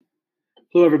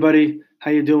Hello, everybody.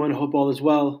 How you doing? Hope all is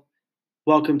well.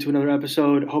 Welcome to another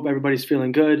episode. Hope everybody's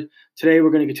feeling good. Today,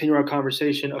 we're going to continue our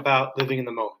conversation about living in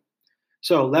the moment.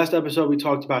 So, last episode, we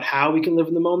talked about how we can live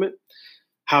in the moment,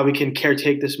 how we can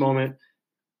caretake this moment,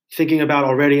 thinking about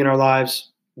already in our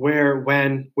lives where,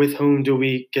 when, with whom do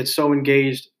we get so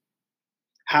engaged,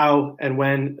 how and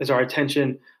when is our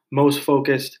attention most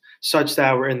focused, such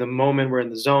that we're in the moment, we're in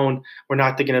the zone, we're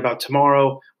not thinking about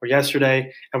tomorrow or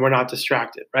yesterday, and we're not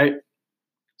distracted, right?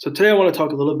 So today I want to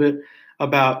talk a little bit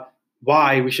about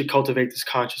why we should cultivate this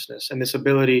consciousness and this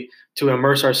ability to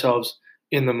immerse ourselves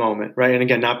in the moment, right? And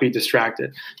again, not be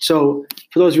distracted. So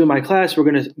for those of you in my class, we're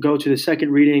going to go to the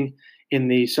second reading in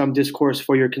the Some Discourse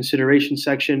for Your Consideration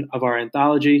section of our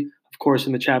anthology, of course,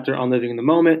 in the chapter on living in the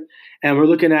moment. And we're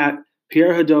looking at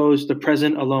Pierre Hadot's The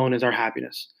Present Alone is Our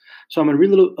Happiness. So I'm going to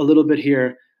read a little bit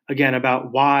here, again,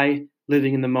 about why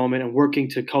living in the moment and working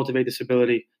to cultivate this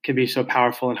ability can be so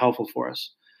powerful and helpful for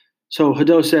us. So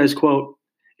Hadot says, quote,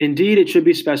 "Indeed, it should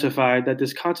be specified that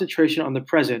this concentration on the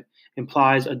present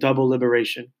implies a double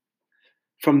liberation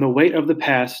from the weight of the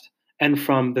past and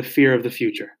from the fear of the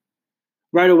future."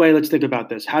 Right away, let's think about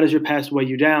this. How does your past weigh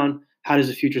you down? How does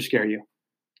the future scare you?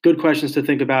 Good questions to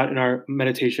think about in our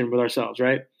meditation with ourselves,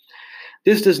 right?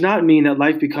 This does not mean that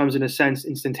life becomes, in a sense,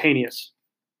 instantaneous,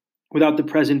 without the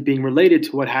present being related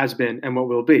to what has been and what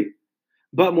will be.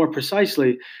 But more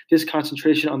precisely, this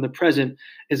concentration on the present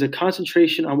is a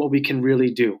concentration on what we can really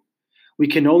do. We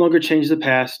can no longer change the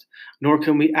past, nor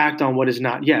can we act on what is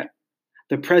not yet.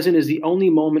 The present is the only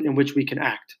moment in which we can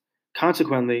act.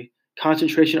 Consequently,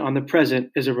 concentration on the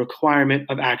present is a requirement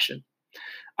of action.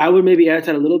 I would maybe add to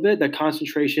that a little bit that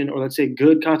concentration, or let's say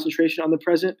good concentration on the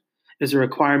present, is a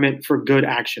requirement for good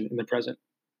action in the present,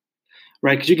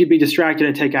 right? Because you could be distracted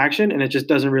and take action, and it just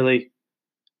doesn't really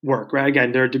work, right?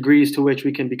 Again, there are degrees to which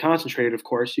we can be concentrated, of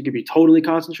course. You could be totally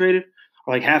concentrated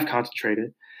or like half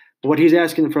concentrated. But what he's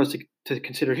asking for us to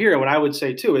consider here, and what I would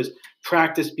say too, is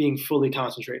practice being fully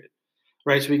concentrated,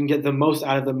 right? So we can get the most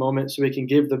out of the moment, so we can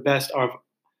give the best of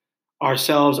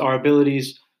ourselves, our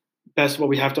abilities, best what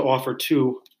we have to offer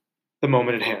to the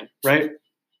moment at hand, right?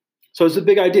 So it's a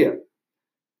big idea.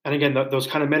 And again, those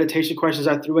kind of meditation questions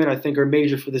I threw in, I think are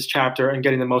major for this chapter and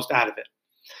getting the most out of it.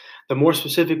 The more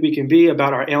specific we can be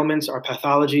about our ailments, our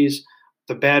pathologies,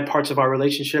 the bad parts of our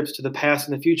relationships to the past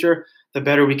and the future, the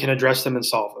better we can address them and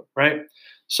solve them, right?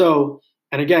 So,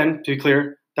 and again, to be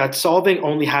clear, that solving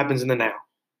only happens in the now,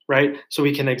 right? So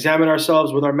we can examine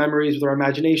ourselves with our memories, with our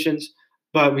imaginations,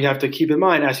 but we have to keep in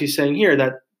mind, as he's saying here,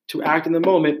 that to act in the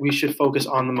moment, we should focus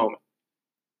on the moment,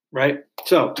 right?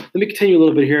 So let me continue a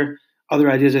little bit here.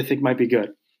 Other ideas I think might be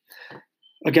good.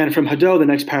 Again, from Hadot, the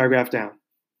next paragraph down.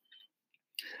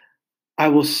 I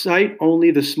will cite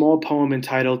only the small poem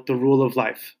entitled The Rule of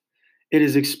Life. It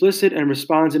is explicit and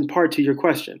responds in part to your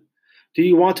question. Do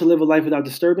you want to live a life without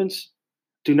disturbance?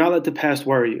 Do not let the past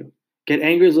worry you. Get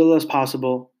angry as little as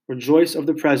possible. Rejoice of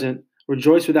the present.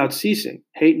 Rejoice without ceasing.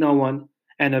 Hate no one.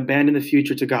 And abandon the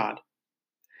future to God.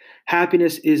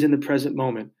 Happiness is in the present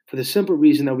moment for the simple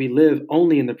reason that we live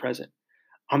only in the present.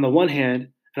 On the one hand,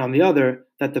 and on the other,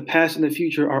 that the past and the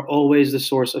future are always the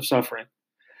source of suffering.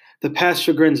 The past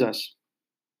chagrins us,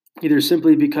 either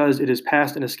simply because it is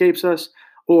past and escapes us,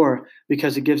 or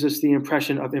because it gives us the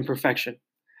impression of imperfection.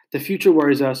 The future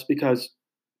worries us because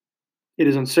it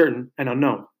is uncertain and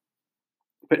unknown.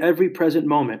 But every present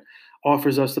moment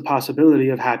offers us the possibility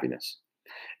of happiness.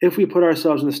 If we put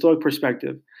ourselves in the Stoic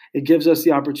perspective, it gives us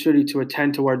the opportunity to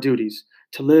attend to our duties,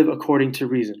 to live according to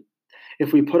reason.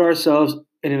 If we put ourselves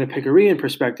in an Epicurean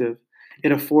perspective,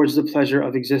 it affords the pleasure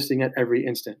of existing at every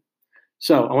instant.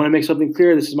 So I want to make something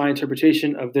clear. This is my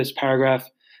interpretation of this paragraph.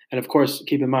 And of course,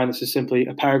 keep in mind, this is simply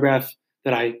a paragraph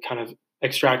that I kind of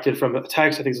extracted from a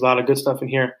text. I think there's a lot of good stuff in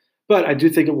here. But I do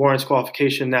think it warrants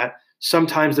qualification that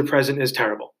sometimes the present is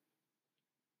terrible,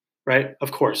 right?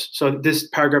 Of course. So this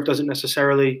paragraph doesn't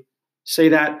necessarily say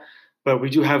that, but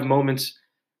we do have moments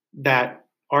that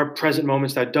are present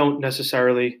moments that don't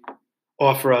necessarily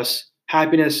offer us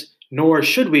happiness, nor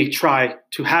should we try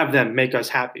to have them make us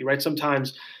happy, right?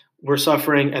 Sometimes we're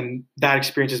suffering and that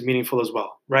experience is meaningful as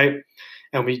well, right?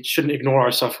 And we shouldn't ignore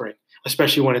our suffering,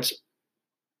 especially when it's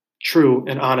true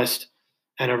and honest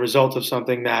and a result of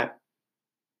something that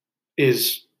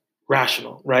is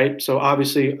rational, right? So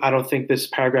obviously, I don't think this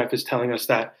paragraph is telling us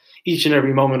that each and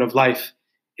every moment of life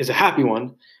is a happy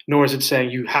one, nor is it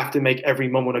saying you have to make every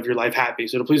moment of your life happy.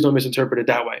 So please don't misinterpret it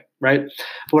that way, right?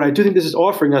 But what I do think this is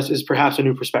offering us is perhaps a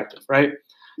new perspective, right?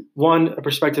 One, a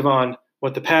perspective on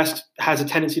what the past has a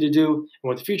tendency to do and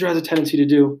what the future has a tendency to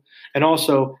do, and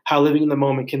also how living in the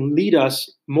moment can lead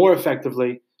us more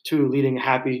effectively to leading a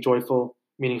happy, joyful,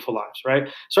 meaningful lives, right?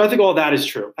 So I think all that is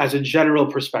true as a general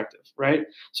perspective, right?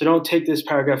 So don't take this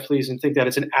paragraph, please, and think that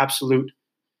it's an absolute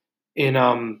in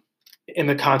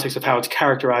the context of how it's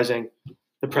characterizing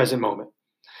the present moment,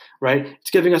 right?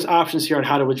 It's giving us options here on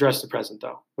how to address the present,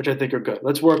 though, which I think are good.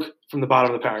 Let's work from the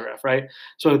bottom of the paragraph, right?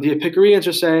 So the Epicureans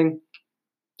are saying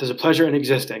there's a pleasure in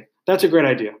existing. That's a great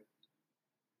idea,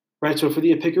 right? So for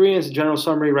the Epicureans, general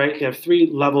summary, right? They have three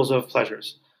levels of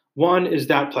pleasures. One is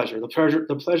that pleasure, the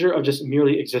pleasure of just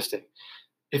merely existing.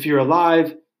 If you're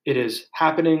alive, it is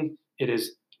happening, it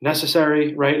is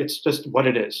necessary, right? It's just what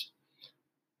it is.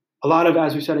 A lot of,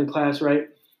 as we said in class, right,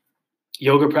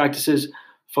 yoga practices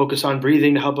focus on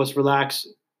breathing to help us relax,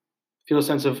 feel a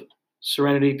sense of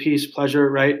serenity, peace, pleasure,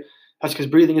 right? That's because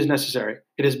breathing is necessary.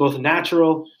 It is both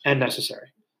natural and necessary.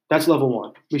 That's level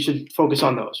one. We should focus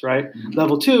on those, right? Mm-hmm.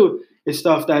 Level two is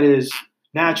stuff that is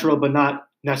natural but not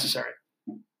necessary,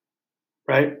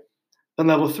 right? Then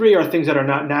level three are things that are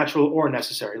not natural or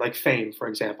necessary, like fame, for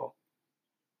example,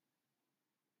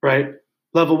 right?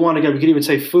 Level one, again, we could even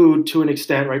say food to an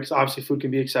extent, right? Because obviously food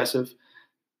can be excessive.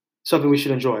 Something we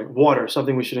should enjoy. Water,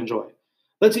 something we should enjoy.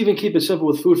 Let's even keep it simple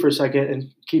with food for a second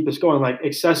and keep this going, like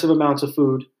excessive amounts of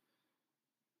food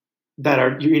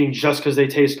that you're eating just because they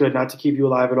taste good, not to keep you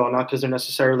alive at all, not because they're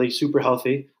necessarily super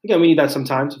healthy. Again, we need that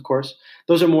sometimes, of course.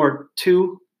 Those are more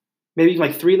 2, maybe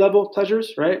like 3 level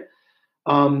pleasures, right?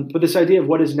 But this idea of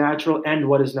what is natural and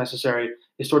what is necessary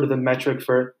is sort of the metric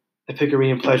for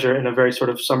Epicurean pleasure in a very sort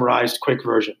of summarized, quick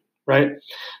version, right?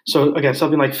 So again,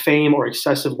 something like fame or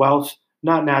excessive wealth,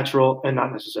 not natural and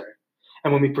not necessary.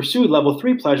 And when we pursue level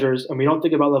 3 pleasures and we don't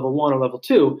think about level 1 or level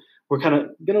 2, we're kind of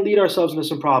going to lead ourselves into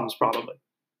some problems probably,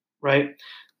 right?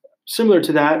 Similar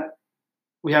to that,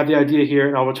 we have the idea here,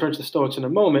 and I'll return to the Stoics in a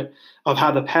moment, of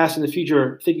how the past and the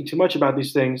future, thinking too much about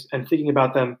these things and thinking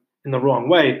about them in the wrong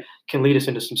way, can lead us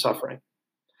into some suffering.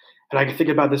 And I can think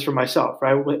about this for myself,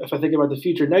 right? If I think about the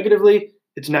future negatively,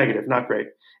 it's negative, not great.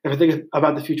 If I think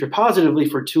about the future positively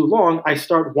for too long, I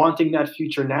start wanting that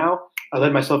future now. I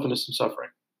let myself into some suffering,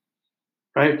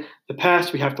 right? The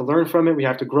past, we have to learn from it. We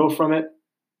have to grow from it.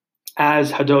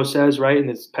 As Hadot says, right, in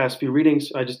this past few readings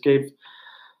I just gave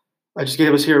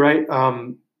us here, right?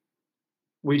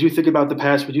 We do think about the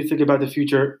past. We do think about the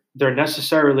future. They're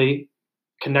necessarily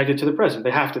connected to the present.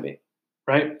 They have to be,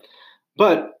 right?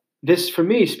 But this, for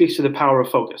me, speaks to the power of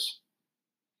focus,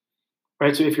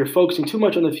 right? So if you're focusing too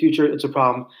much on the future, it's a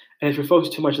problem. And if you're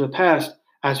focused too much on the past,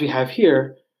 as we have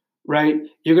here, right,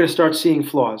 you're going to start seeing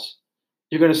flaws.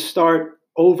 You're going to start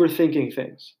overthinking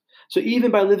things. So even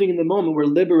by living in the moment, we're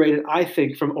liberated, I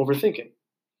think, from overthinking.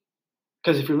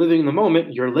 Because if you're living in the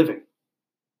moment, you're living.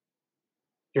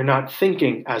 You're not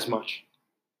thinking as much,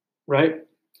 right?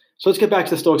 So let's get back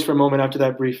to the Stoics for a moment after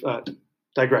that brief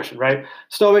digression, right?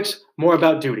 Stoics, more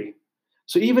about duty.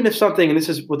 So even if something, and this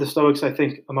is what the Stoics, I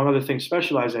think, among other things,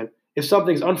 specialize in, if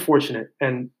something's unfortunate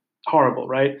and horrible,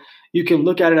 right, you can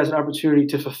look at it as an opportunity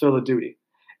to fulfill a duty.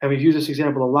 And we've used this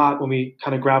example a lot when we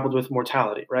kind of grappled with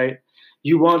mortality, right?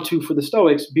 You want to, for the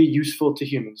Stoics, be useful to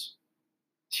humans.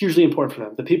 It's hugely important for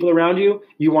them. The people around you,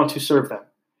 you want to serve them.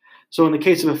 So in the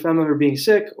case of a family member being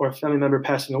sick or a family member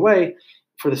passing away,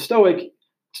 for the Stoic,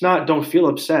 it's not don't feel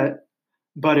upset,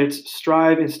 but it's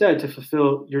strive instead to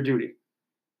fulfill your duty,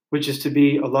 which is to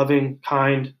be a loving,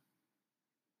 kind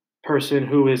person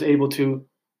who is able to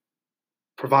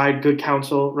provide good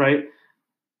counsel, right?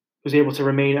 Who's able to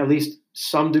remain at least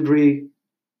some degree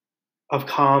of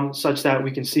calm such that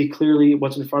we can see clearly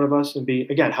what's in front of us and be,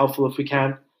 again, helpful if we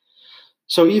can.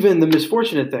 So even the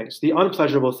misfortunate things, the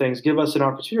unpleasurable things, give us an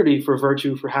opportunity for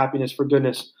virtue, for happiness, for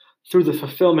goodness through the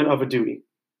fulfillment of a duty.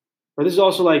 Or this is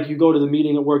also like you go to the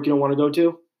meeting at work you don't want to go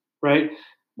to, right?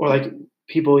 Or like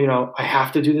people, I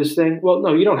have to do this thing. Well,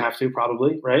 no, you don't have to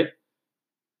probably, right?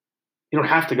 You don't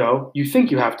have to go. You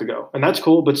think you have to go. And that's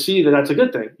cool, but see that that's a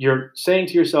good thing. You're saying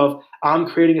to yourself, I'm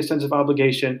creating a sense of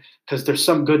obligation because there's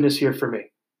some goodness here for me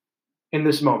in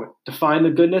this moment. Define the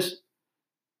goodness.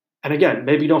 And again,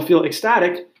 maybe you don't feel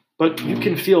ecstatic, but you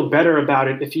can feel better about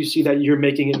it if you see that you're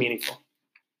making it meaningful,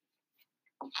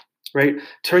 right?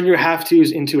 Turn your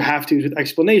have-tos into have-tos with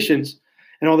explanations,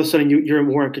 and all of a sudden you're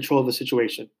more in control of the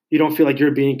situation. You don't feel like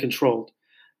you're being controlled,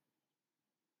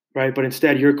 right? But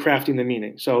instead, you're crafting the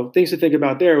meaning. So things to think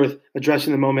about there with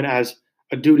addressing the moment as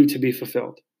a duty to be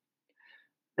fulfilled,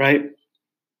 right?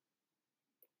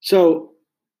 So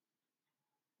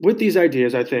with these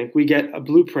ideas, I think we get a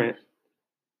blueprint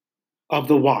of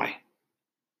the why.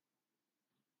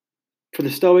 For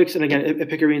the Stoics, and again,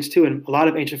 Epicureans too, and a lot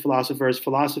of ancient philosophers,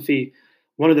 philosophy,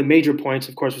 one of the major points,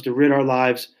 of course, was to rid our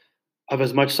lives of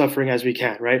as much suffering as we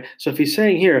can, right? So if he's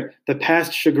saying here, the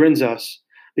past chagrins us,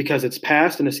 because it's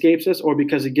past and escapes us, or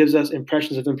because it gives us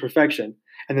impressions of imperfection,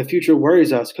 and the future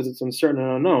worries us because it's uncertain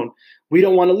and unknown, we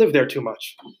don't want to live there too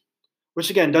much. Which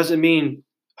again doesn't mean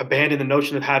abandon the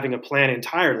notion of having a plan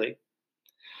entirely.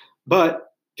 But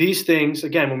these things,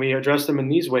 again, when we address them in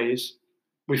these ways,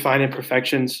 we find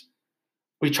imperfections.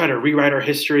 We try to rewrite our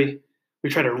history. We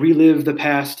try to relive the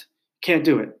past. Can't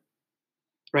do it.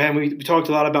 Right? And we talked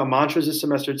a lot about mantras this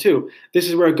semester too. This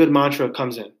is where a good mantra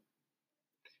comes in.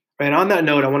 Right? And on that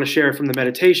note, I want to share from the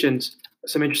meditations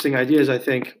some interesting ideas, I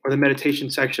think, or the meditation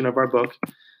section of our book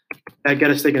that get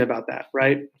us thinking about that,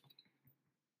 right?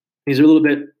 These are a little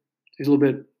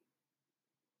bit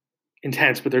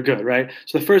intense, but they're good, right?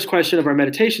 So the first question of our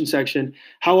meditation section,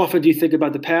 how often do you think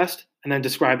about the past? And then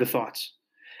describe the thoughts.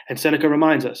 And Seneca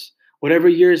reminds us, whatever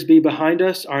years be behind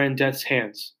us are in death's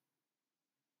hands,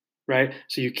 right?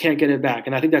 So you can't get it back.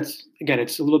 And I think that's, again,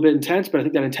 it's a little bit intense, but I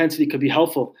think that intensity could be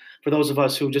helpful for those of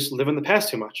us who just live in the past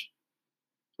too much,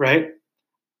 right?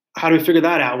 How do we figure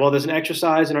that out? Well, there's an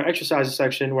exercise in our exercises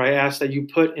section where I ask that you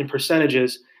put in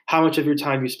percentages how much of your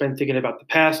time you spend thinking about the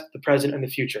past, the present, and the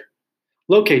future.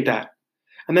 Locate that.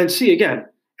 And then see again,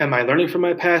 am I learning from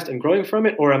my past and growing from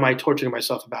it, or am I torturing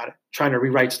myself about it, trying to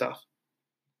rewrite stuff?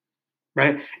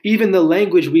 Right? Even the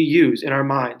language we use in our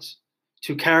minds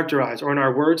to characterize, or in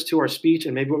our words to our speech,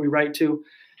 and maybe what we write to,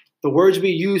 the words we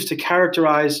use to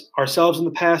characterize ourselves in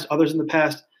the past, others in the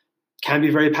past, can be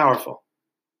very powerful.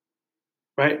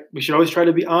 Right? We should always try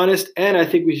to be honest, and I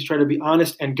think we should try to be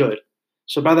honest and good.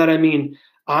 So by that I mean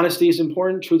honesty is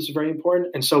important, truth is very important,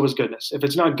 and so is goodness. If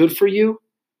it's not good for you,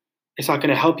 it's not going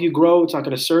to help you grow, it's not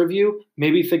going to serve you,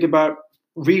 maybe think about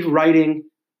rewriting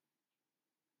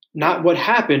not what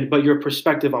happened, but your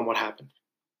perspective on what happened.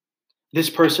 This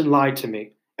person lied to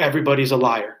me. Everybody's a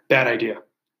liar. Bad idea.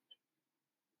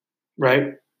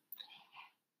 Right?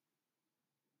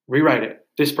 Rewrite it.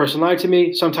 This person lied to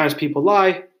me. Sometimes people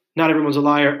lie. Not everyone's a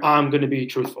liar. I'm going to be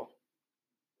truthful.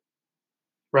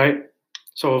 Right?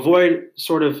 So avoid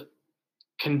sort of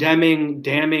condemning,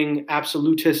 damning,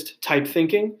 absolutist type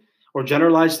thinking or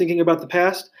generalized thinking about the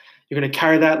past. You're going to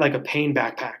carry that like a pain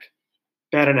backpack.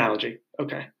 Bad analogy.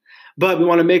 Okay. But we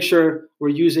want to make sure we're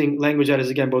using language that is,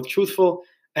 again, both truthful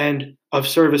and of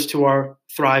service to our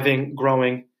thriving,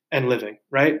 growing, and living,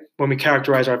 right? When we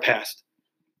characterize our past.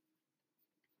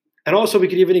 And also we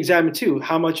could even examine too,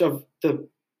 how much of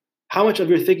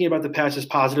your thinking about the past is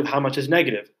positive, how much is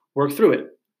negative. Work through it.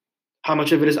 How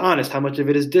much of it is honest, how much of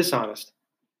it is dishonest.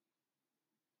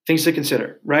 Things to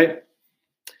consider, right?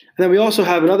 And then we also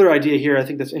have another idea here I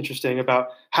think that's interesting about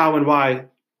how and why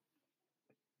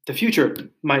the future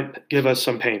might give us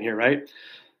some pain here, right?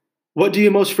 What do you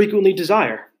most frequently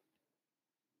desire?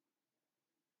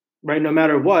 Right? No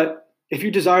matter what, if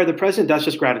you desire the present, that's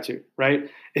just gratitude, right?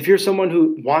 If you're someone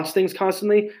who wants things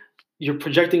constantly, you're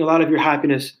projecting a lot of your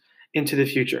happiness into the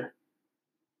future.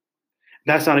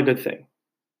 That's not a good thing,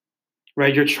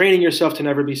 right? You're training yourself to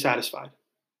never be satisfied.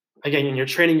 Again, and you're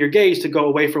training your gaze to go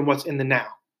away from what's in the now,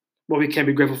 what we can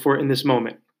be grateful for in this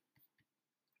moment.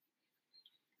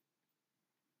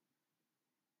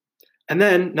 And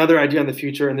then another idea on the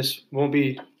future, and this won't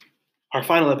be our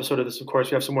final episode of this, of course,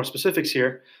 we have some more specifics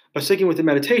here, but sticking with the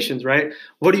meditations, right?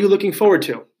 What are you looking forward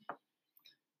to?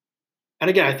 And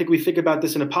again, I think we think about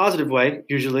this in a positive way,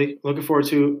 usually, looking forward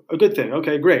to a good thing.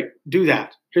 Okay, great, do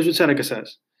that. Here's what Seneca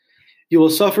says. You will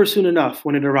suffer soon enough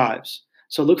when it arrives,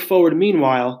 so look forward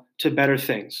meanwhile to better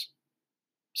things.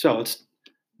 So it's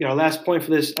our last point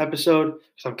for this episode,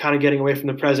 because I'm kind of getting away from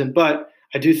the present, but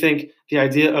I do think the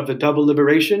idea of the double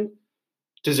liberation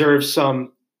deserves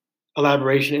some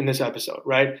elaboration in this episode,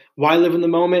 right? Why live in the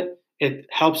moment? It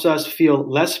helps us feel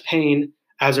less pain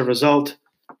as a result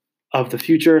of the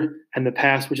future and the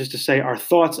past, which is to say our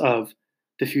thoughts of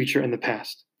the future and the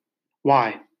past.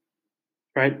 Why?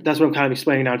 Right? That's what I'm kind of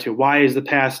explaining now too. Why is the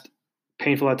past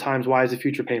painful at times? Why is the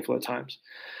future painful at times?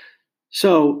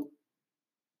 So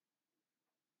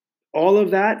all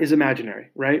of that is imaginary,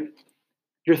 right?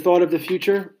 Your thought of the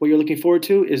future, what you're looking forward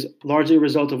to, is largely a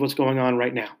result of what's going on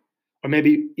right now. Or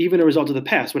maybe even a result of the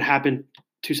past, what happened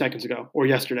 2 seconds ago or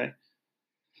yesterday,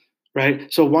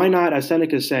 right? So why not, as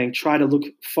Seneca is saying, try to look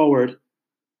forward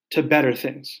to better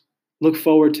things. Look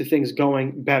forward to things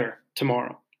going better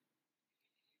tomorrow.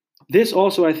 This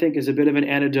also, I think, is a bit of an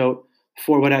antidote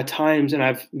for what at times, and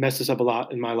I've messed this up a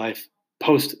lot in my life,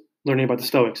 post learning about the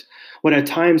Stoics, what at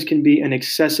times can be an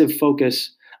excessive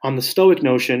focus on the Stoic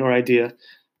notion or idea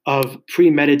of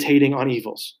premeditating on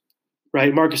evils,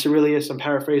 right? Marcus Aurelius, I'm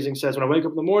paraphrasing, says, when I wake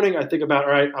up in the morning, I think about,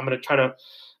 all right, I'm going to try to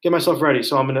get myself ready.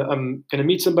 So I'm going to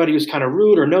meet somebody who's kind of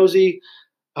rude or nosy.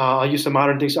 I'll use some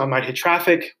modern things. So I might hit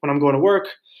traffic when I'm going to work,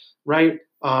 right?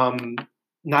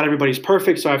 not everybody's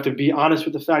perfect, so I have to be honest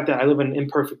with the fact that I live in an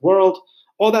imperfect world.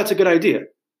 All that's a good idea,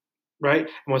 right?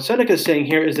 And what Seneca is saying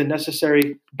here is a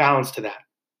necessary balance to that,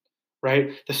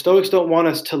 right? The Stoics don't want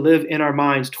us to live in our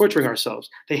minds torturing ourselves.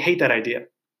 They hate that idea.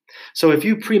 So if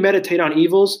you premeditate on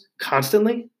evils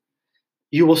constantly,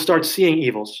 you will start seeing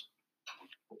evils.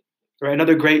 Right?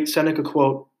 Another great Seneca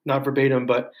quote, not verbatim,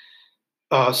 but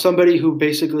somebody who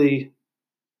basically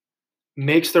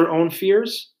makes their own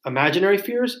fears, imaginary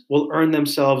fears, will earn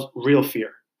themselves real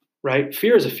fear. Right?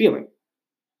 Fear is a feeling.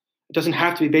 It doesn't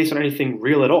have to be based on anything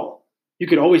real at all. You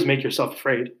could always make yourself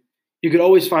afraid. You could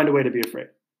always find a way to be afraid.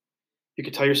 You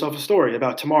could tell yourself a story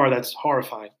about tomorrow that's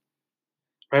horrifying.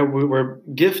 Right? We're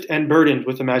gift and burdened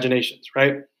with imaginations,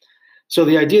 right? So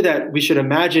the idea that we should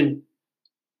imagine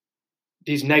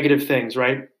these negative things,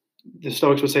 right? The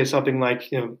Stoics would say something like,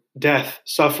 death,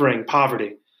 suffering,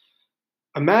 poverty.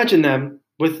 Imagine them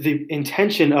with the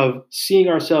intention of seeing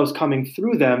ourselves coming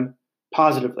through them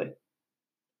positively,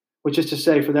 which is to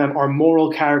say for them, our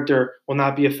moral character will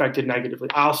not be affected negatively.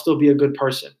 I'll still be a good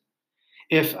person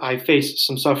if I face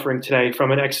some suffering today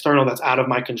from an external that's out of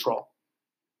my control,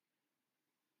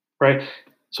 right?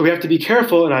 So we have to be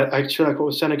careful, and I share that quote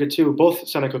with Seneca too, both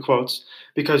Seneca quotes,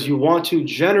 because you want to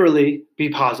generally be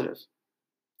positive.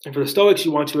 And for the Stoics,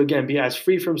 you want to, again, be as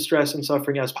free from stress and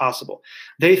suffering as possible.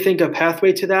 They think a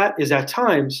pathway to that is at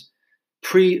times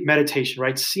premeditation,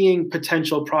 right? Seeing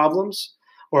potential problems,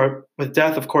 or with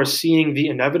death, of course, seeing the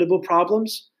inevitable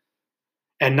problems,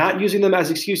 and not using them as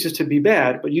excuses to be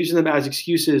bad, but using them as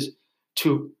excuses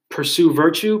to pursue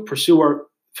virtue, pursue our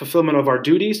fulfillment of our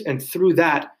duties, and through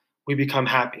that, we become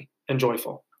happy and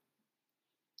joyful.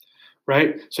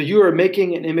 Right? So you are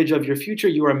making an image of your future.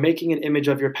 You are making an image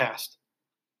of your past.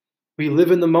 We live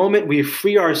in the moment. We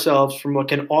free ourselves from what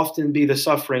can often be the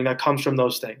suffering that comes from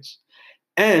those things.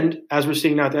 And as we're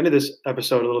seeing now at the end of this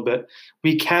episode a little bit,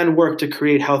 we can work to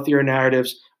create healthier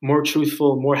narratives, more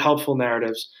truthful, more helpful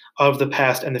narratives of the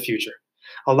past and the future.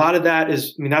 A lot of that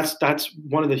is, that's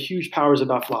one of the huge powers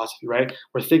about philosophy, right?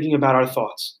 We're thinking about our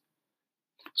thoughts.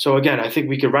 So again, I think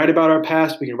we could write about our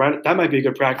past. We can write. That might be a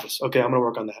good practice. Okay, I'm going to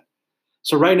work on that.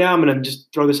 So right now, I'm going to just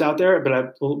throw this out there,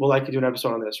 but we'll likely do an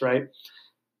episode on this, right?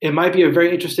 It might be a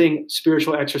very interesting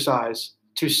spiritual exercise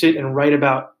to sit and write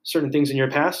about certain things in your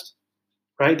past,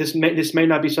 right? This may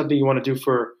not be something you want to do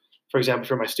for example,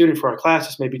 for my student, for our class.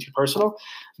 This may be too personal,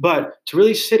 but to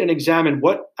really sit and examine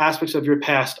what aspects of your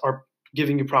past are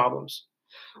giving you problems,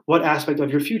 what aspect of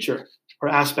your future or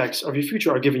aspects of your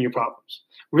future are giving you problems.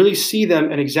 Really see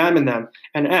them and examine them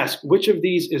and ask which of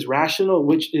these is rational,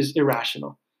 which is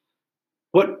irrational.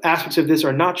 What aspects of this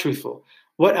are not truthful?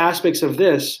 What aspects of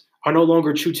this are no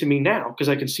longer true to me now because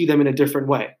I can see them in a different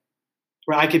way?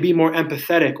 Where I could be more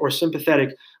empathetic or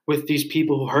sympathetic with these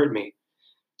people who hurt me,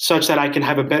 such that I can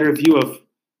have a better view of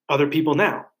other people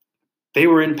now. They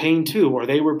were in pain too, or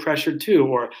they were pressured too,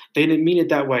 or they didn't mean it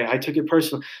that way. I took it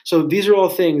personally. So these are all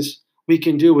things we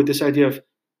can do with this idea of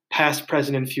past,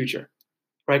 present, and future.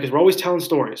 Right? Because we're always telling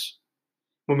stories.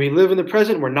 When we live in the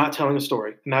present, we're not telling a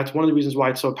story. And that's one of the reasons why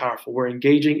it's so powerful. We're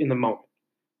engaging in the moment.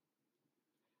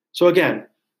 So again,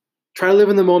 try to live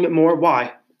in the moment more.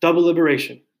 Why? Double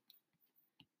liberation.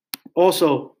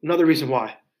 Also, another reason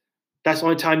why. That's the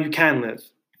only time you can live.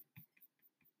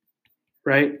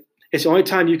 Right? It's the only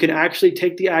time you can actually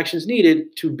take the actions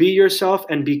needed to be yourself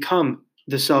and become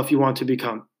the self you want to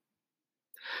become.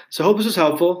 So I hope this was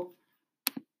helpful.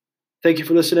 Thank you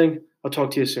for listening. I'll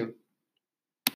talk to you soon.